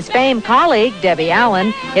 His famed colleague, Debbie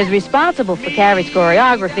Allen, is responsible for Carrie's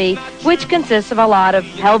choreography, which consists of a lot of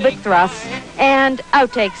pelvic thrusts and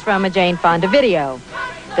outtakes from a Jane Fonda video.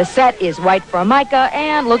 The set is white formica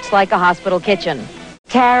and looks like a hospital kitchen.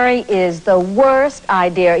 Carrie is the worst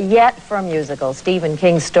idea yet for a musical. Stephen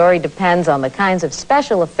King's story depends on the kinds of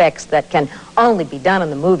special effects that can only be done in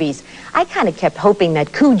the movies. I kind of kept hoping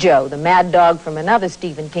that Cujo, the mad dog from another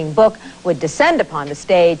Stephen King book, would descend upon the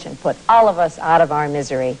stage and put all of us out of our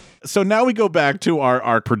misery. So now we go back to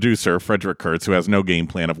our producer, Frederick Kurtz, who has no game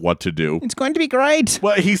plan of what to do. It's going to be great.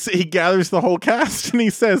 Well, he gathers the whole cast and he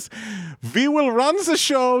says, we will run the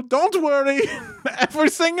show. Don't worry.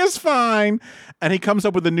 Everything is fine. And he comes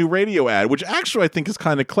up with a new radio ad, which actually I think is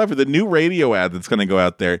kind of clever. The new radio ad that's going to go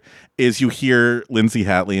out there is you hear Lindsay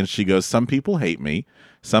Hatley and she goes, some people hate me.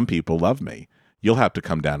 Some people love me. You'll have to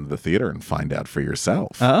come down to the theater and find out for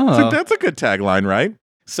yourself. Oh. So that's a good tagline, right?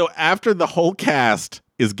 So after the whole cast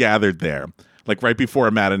is gathered there, like right before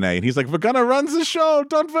a matinee, and he's like, we're going to run the show.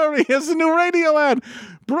 Don't worry. Here's a new radio ad.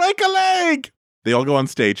 Break a leg. They all go on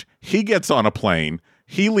stage. He gets on a plane.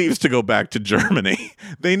 He leaves to go back to Germany.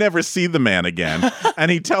 They never see the man again.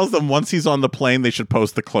 And he tells them once he's on the plane, they should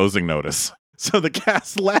post the closing notice. So the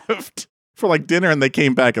cast left for like dinner and they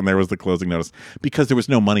came back and there was the closing notice because there was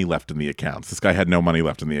no money left in the accounts. This guy had no money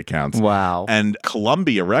left in the accounts. Wow. And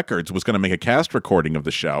Columbia Records was going to make a cast recording of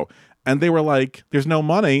the show. And they were like, there's no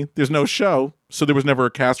money, there's no show. So there was never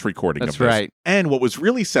a cast recording That's of this. right. And what was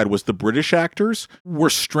really sad was the British actors were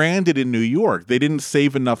stranded in New York. They didn't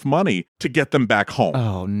save enough money to get them back home.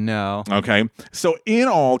 Oh, no. Okay. So in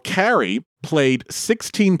all, Carrie played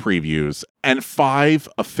 16 previews and 5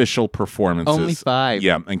 official performances. Only 5.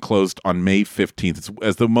 Yeah, and closed on May 15th. It's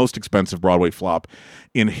as the most expensive Broadway flop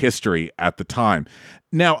in history at the time.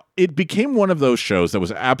 Now, it became one of those shows that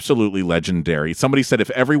was absolutely legendary. Somebody said if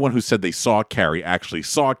everyone who said they saw Carrie actually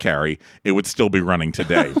saw Carrie, it would still be running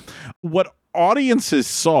today. What audiences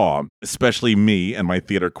saw, especially me and my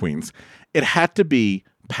theater queens, it had to be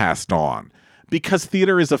passed on because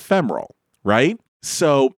theater is ephemeral, right?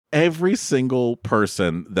 So every single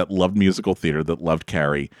person that loved musical theater, that loved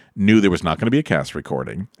Carrie, knew there was not going to be a cast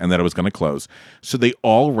recording and that it was going to close. So they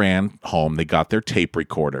all ran home. They got their tape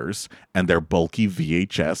recorders and their bulky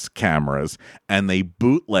VHS cameras, and they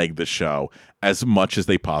bootlegged the show as much as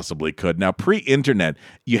they possibly could. Now, pre-internet,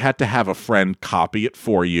 you had to have a friend copy it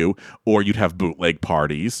for you, or you'd have bootleg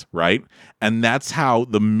parties, right? And that's how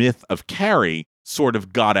the myth of Carrie sort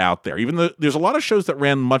of got out there. Even though there's a lot of shows that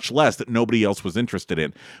ran much less that nobody else was interested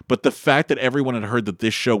in. But the fact that everyone had heard that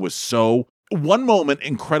this show was so, one moment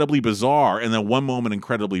incredibly bizarre and then one moment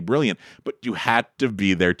incredibly brilliant, but you had to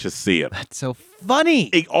be there to see it. That's so funny.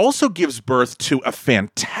 It also gives birth to a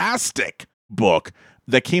fantastic book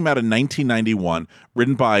that came out in 1991,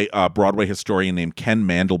 written by a Broadway historian named Ken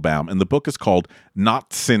Mandelbaum. And the book is called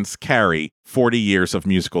Not Since Carrie, 40 Years of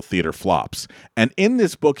Musical Theater Flops. And in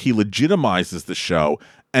this book, he legitimizes the show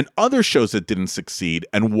and other shows that didn't succeed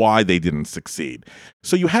and why they didn't succeed.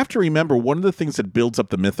 So you have to remember, one of the things that builds up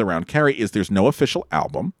the myth around Carrie is there's no official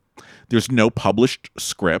album, there's no published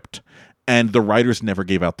script, and the writers never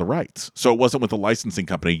gave out the rights. So it wasn't with a licensing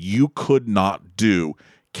company. You could not do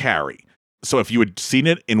Carrie. So if you had seen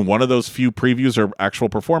it in one of those few previews or actual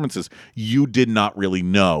performances, you did not really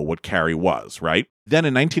know what Carrie was, right? Then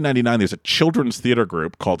in 1999, there's a children's theater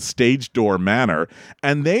group called Stage Door Manor,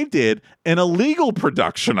 and they did an illegal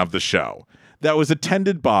production of the show that was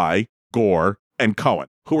attended by Gore and Cohen,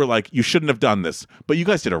 who were like, you shouldn't have done this, but you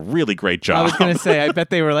guys did a really great job. I was going to say, I bet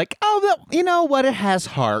they were like, oh, you know what? It has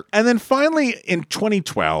heart. And then finally, in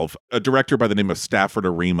 2012, a director by the name of Stafford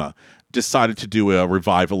Arima decided to do a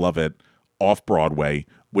revival of it off-Broadway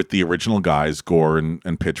with the original guys, Gore and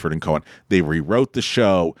Pitchford and Cohen. They rewrote the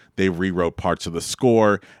show. They rewrote parts of the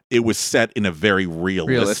score. It was set in a very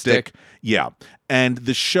realistic. Yeah. And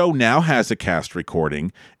the show now has a cast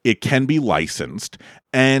recording. It can be licensed,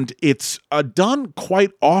 and it's done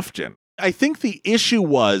quite often. I think the issue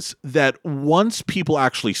was that once people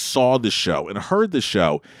actually saw the show and heard the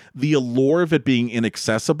show, the allure of it being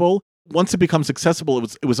inaccessible, once it becomes accessible,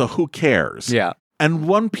 it was a who cares. Yeah. And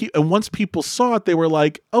once people saw it, they were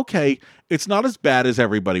like, okay, it's not as bad as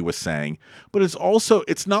everybody was saying, but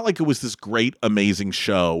it's not like it was this great, amazing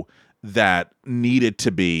show that needed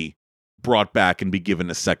to be brought back and be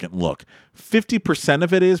given a second look. 50%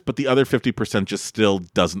 of it is, but the other 50% just still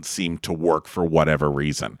doesn't seem to work for whatever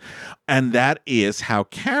reason. And that is how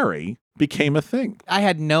Carrie became a thing. I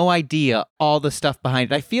had no idea all the stuff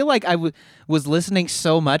behind it. I feel like I was listening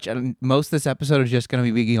so much, and most of this episode is just going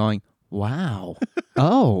to be going, wow.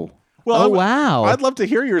 Oh. Well, wow. I'd love to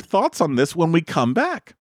hear your thoughts on this when we come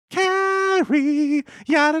back. Carrie,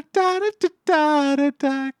 yada da da da da da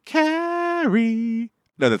da, Carrie.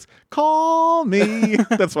 No, that's call me.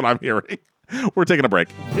 That's what I'm hearing. We're taking a break.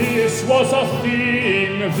 This was a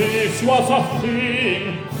thing, this was a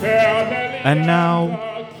thing. And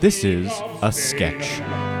now, this is a sketch.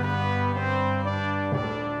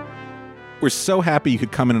 We're so happy you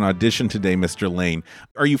could come in and audition today, Mr. Lane.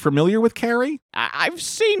 Are you familiar with Carrie? I've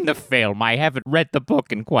seen the film. I haven't read the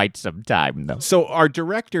book in quite some time, though. So our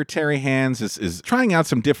director, Terry Hands, is trying out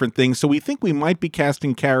some different things, so we think we might be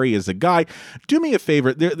casting Carrie as a guy. Do me a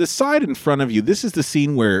favor. The side in front of you, this is the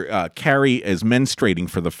scene where Carrie is menstruating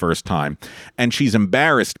for the first time, and she's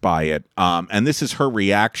embarrassed by it, and this is her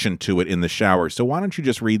reaction to it in the shower. So why don't you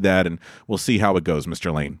just read that, and we'll see how it goes,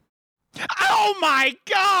 Mr. Lane. Oh, my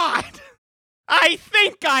God! I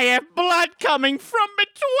think I have blood coming from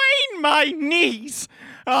between my knees.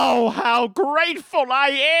 Oh, how grateful I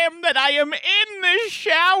am that I am in this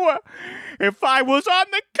shower. If I was on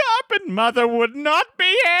the carpet, Mother would not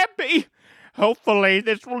be happy. Hopefully,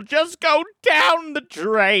 this will just go down the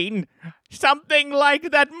drain. Something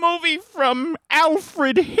like that movie from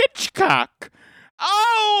Alfred Hitchcock.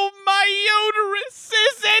 Oh, my uterus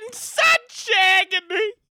is in such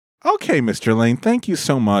agony. Okay, Mr. Lane, thank you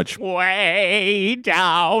so much. Way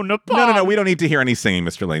down upon... No, we don't need to hear any singing,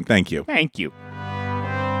 Mr. Lane. Thank you. Thank you.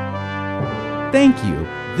 Thank you.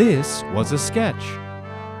 This was a sketch.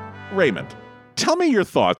 Raymond, tell me your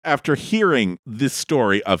thoughts after hearing this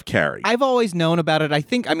story of Carrie. I've always known about it. I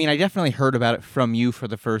definitely heard about it from you for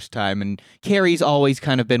the first time. And Carrie's always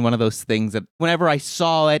kind of been one of those things that whenever I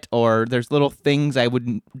saw it or there's little things, I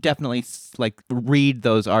would definitely read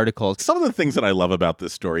those articles. Some of the things that I love about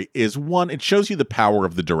this story is, one, it shows you the power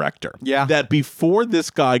of the director. Yeah. That before this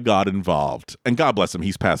guy got involved, and God bless him,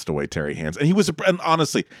 he's passed away, Terry Hands, and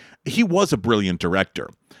honestly, he was a brilliant director.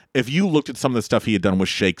 If you looked at some of the stuff he had done with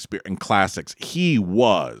Shakespeare and classics, he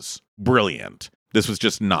was brilliant. This was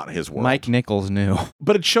just not his world. Mike Nichols knew.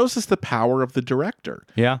 But it shows us the power of the director.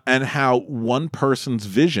 Yeah. And how one person's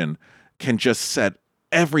vision can just set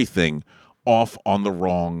everything off on the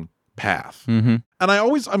wrong path. Mm-hmm.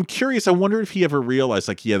 And I'm curious, I wonder if he ever realized,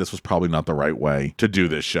 this was probably not the right way to do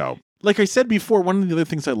this show. Like I said before, one of the other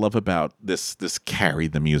things I love about this Carrie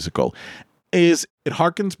the musical is it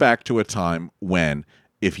harkens back to a time when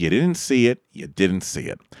if you didn't see it, you didn't see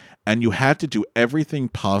it. And you had to do everything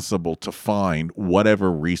possible to find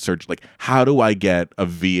whatever research, like how do I get a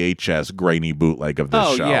VHS grainy bootleg of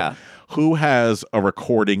this show? Yeah. Who has a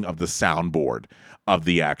recording of the soundboard of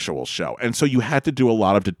the actual show? And so you had to do a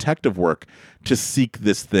lot of detective work to seek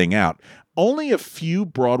this thing out. Only a few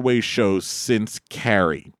Broadway shows since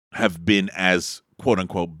Carrie have been as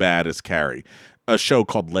quote-unquote bad as Carrie. A show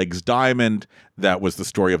called Legs Diamond, that was the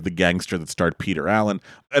story of the gangster that starred Peter Allen,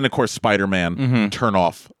 and of course Spider-Man, Turn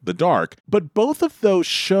Off the Dark. But both of those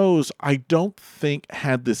shows, I don't think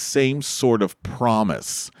had the same sort of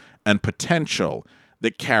promise and potential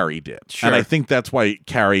that Carrie did. Sure. And I think that's why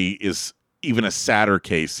Carrie is even a sadder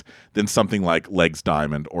case than something like Legs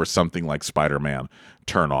Diamond or something like Spider-Man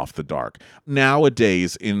Turn Off the Dark.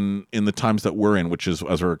 Nowadays, in the times that we're in, which is,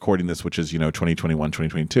 as we're recording this, which is, 2021,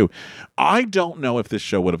 2022, I don't know if this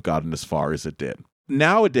show would have gotten as far as it did.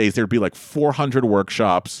 Nowadays, there'd be like 400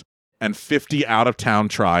 workshops and 50 out-of-town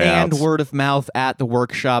tryouts. And word of mouth at the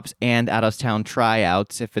workshops and out-of-town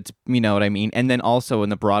tryouts, if it's, you know what I mean. And then also in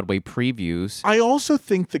the Broadway previews. I also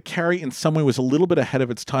think that Carrie in some way was a little bit ahead of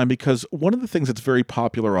its time, because one of the things that's very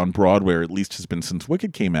popular on Broadway, or at least has been since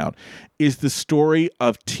Wicked came out, is the story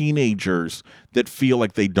of teenagers that feel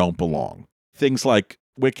like they don't belong. Things like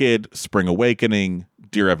Wicked, Spring Awakening,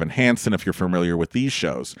 Dear Evan Hansen, if you're familiar with these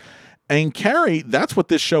shows. And Carrie, that's what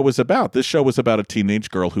this show was about. This show was about a teenage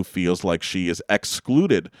girl who feels like she is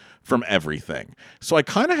excluded from everything. So I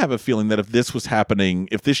kind of have a feeling that if this was happening,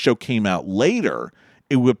 if this show came out later,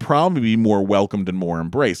 it would probably be more welcomed and more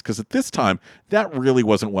embraced. Because at this time, that really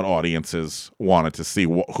wasn't what audiences wanted to see.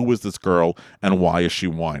 Who is this girl and why is she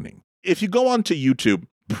whining? If you go onto YouTube,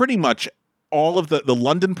 pretty much all of the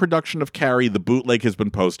London production of Carrie, the bootleg has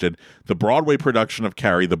been posted. The Broadway production of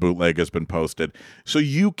Carrie, the bootleg has been posted. So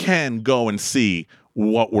you can go and see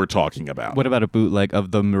what we're talking about. What about a bootleg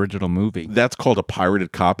of the original movie? That's called a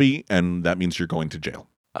pirated copy, and that means you're going to jail.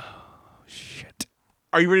 Oh, shit.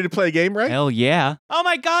 Are you ready to play a game, Ray? Hell yeah. Oh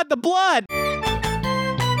my God, the blood!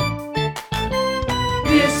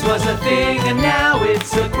 This was a thing and now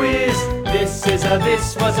it's a quiz.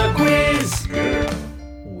 This was a quiz.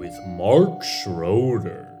 With Mark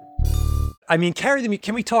Schroeder. I mean,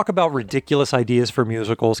 can we talk about ridiculous ideas for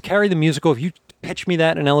musicals? Carrie the Musical, if you pitch me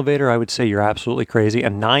that in an elevator, I would say you're absolutely crazy.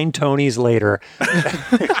 And 9 Tonys later,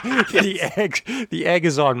 the egg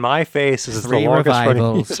is on my face. This is the longest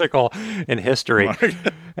running musical in history.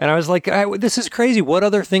 And I was like, this is crazy. What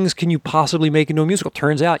other things can you possibly make into a musical?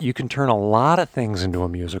 Turns out you can turn a lot of things into a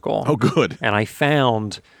musical. Oh, good. And I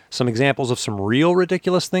found some examples of some real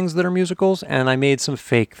ridiculous things that are musicals, and I made some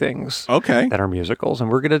fake things that are musicals.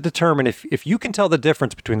 And we're going to determine if you can tell the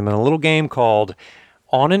difference between them in a little game called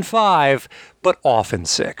On in 5, but Off in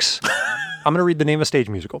 6. I'm going to read the name of a stage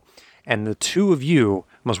musical, and the two of you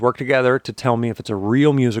must work together to tell me if it's a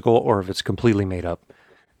real musical or if it's completely made up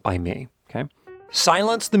by me, okay?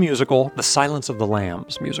 Silence the Musical, the Silence of the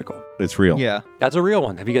Lambs musical. It's real. Yeah. That's a real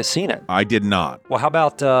one. Have you guys seen it? I did not. Well, how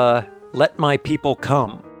about Let My People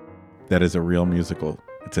Come? That is a real musical.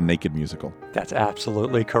 It's a naked musical. That's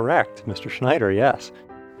absolutely correct, Mr. Schneider, yes.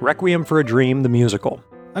 Requiem for a Dream, the musical.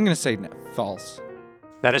 I'm going to say false.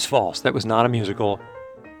 That is false. That was not a musical.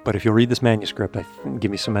 But if you'll read this manuscript,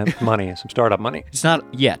 give me some money, some startup money. It's not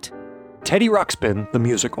yet. Teddy Ruxpin, the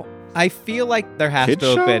musical. I feel like there has to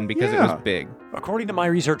have been because it was big. According to my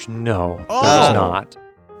research, no, there's not.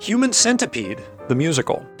 Human Centipede, the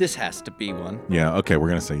musical. This has to be one. Yeah, okay, we're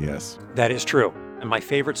going to say yes. That is true. And my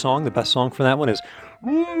favorite song, the best song for that one is...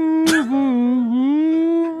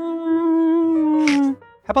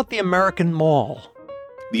 How about The American Mall?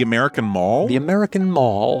 The American Mall? The American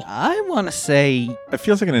Mall. I want to say... It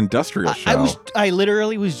feels like an industrial show. I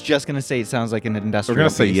literally was just going to say it sounds like an industrial We're going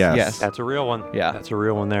to say piece. yes. That's a real one. Yeah. That's a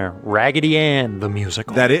real one there. Raggedy Ann, the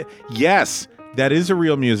musical. Yes, that is a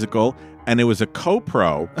real musical, and it was a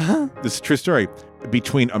co-pro, this is a true story,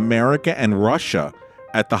 between America and Russia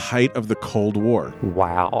at the height of the Cold War.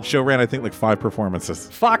 Wow. Show ran, I think, like 5 performances.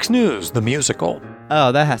 Fox News, the musical.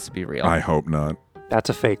 Oh, that has to be real. I hope not. That's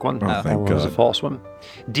a fake one. Oh, That thank one was a God. false one.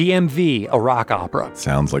 DMV, a rock opera.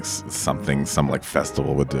 Sounds like something some like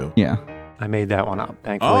festival would do. Yeah. I made that one up.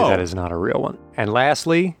 Thankfully, that is not a real one. And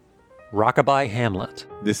lastly, Rockabye Hamlet.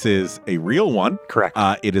 This is a real one. Correct.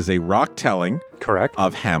 It is a rock telling Correct.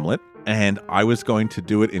 of Hamlet, and I was going to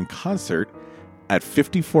do it in concert at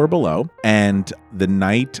 54 Below, and the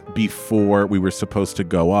night before we were supposed to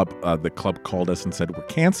go up, the club called us and said, we're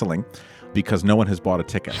canceling because no one has bought a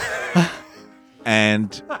ticket.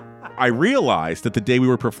 And I realized that the day we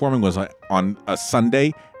were performing was on a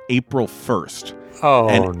Sunday, April 1st. Oh,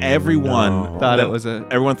 and everyone no.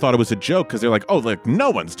 everyone thought it was a joke because they're like, oh, like no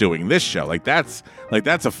one's doing this show. Like that's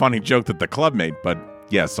a funny joke that the club made. But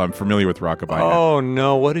yes, I'm familiar with Rockabye. Oh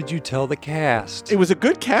no! What did you tell the cast? It was a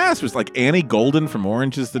good cast. It was like Annie Golden from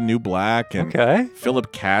Orange is the New Black, and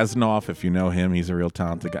Philip Kasnoff, if you know him, he's a real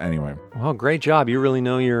talented guy. Anyway, well, great job. You really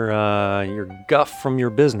know your guff from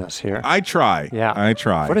your business here. I try. Yeah, I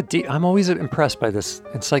try. I'm always impressed by this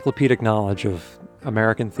encyclopedic knowledge of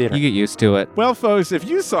American theater. You get used to it. Well, folks, if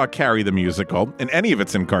you saw Carrie the Musical in any of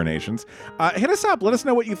its incarnations, hit us up. Let us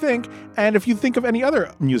know what you think. And if you think of any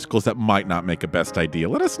other musicals that might not make a best idea,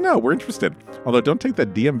 let us know. We're interested. Although, don't take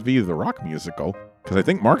that DMV The Rock musical, because I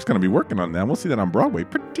think Mark's going to be working on that. We'll see that on Broadway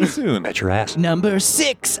pretty soon. Bet your ass. Number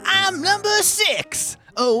 6. I'm number 6.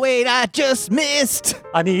 Oh, wait, I just missed.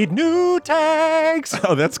 I need new tags.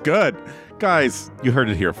 Oh, that's good. Guys, you heard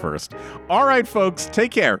it here first. All right, folks, take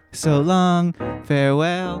care. So long,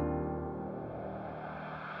 farewell.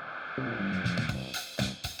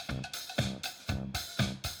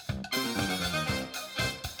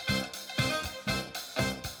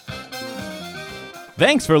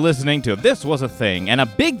 Thanks for listening to This Was a Thing, and a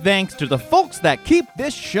big thanks to the folks that keep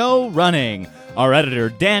this show running. Our editor,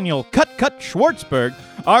 Daniel Cut Schwartzberg,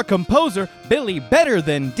 our composer, Billy Better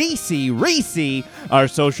Than DC Reese, our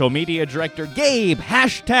social media director, Gabe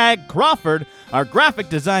 #Crawford, our graphic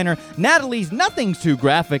designer, Natalie's Nothing's Too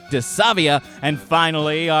Graphic DeSavia, and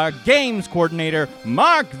finally, our games coordinator,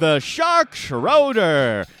 Mark the Shark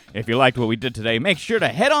Schroeder. If you liked what we did today, make sure to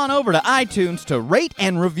head on over to iTunes to rate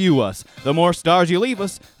and review us. The more stars you leave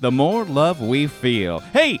us, the more love we feel.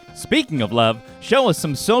 Hey, speaking of love, show us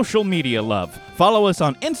some social media love. Follow us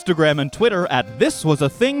on Instagram and Twitter at This Was a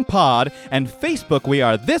Thing Pod, and Facebook we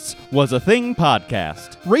are This Was a Thing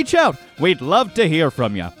Podcast. Reach out. We'd love to hear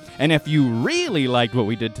from you. And if you really liked what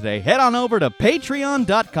we did today, head on over to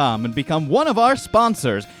patreon.com and become one of our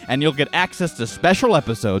sponsors, and you'll get access to special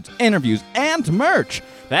episodes, interviews, and merch.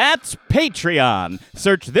 That's Patreon.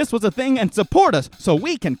 Search This Was a Thing and support us so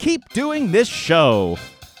we can keep doing this show.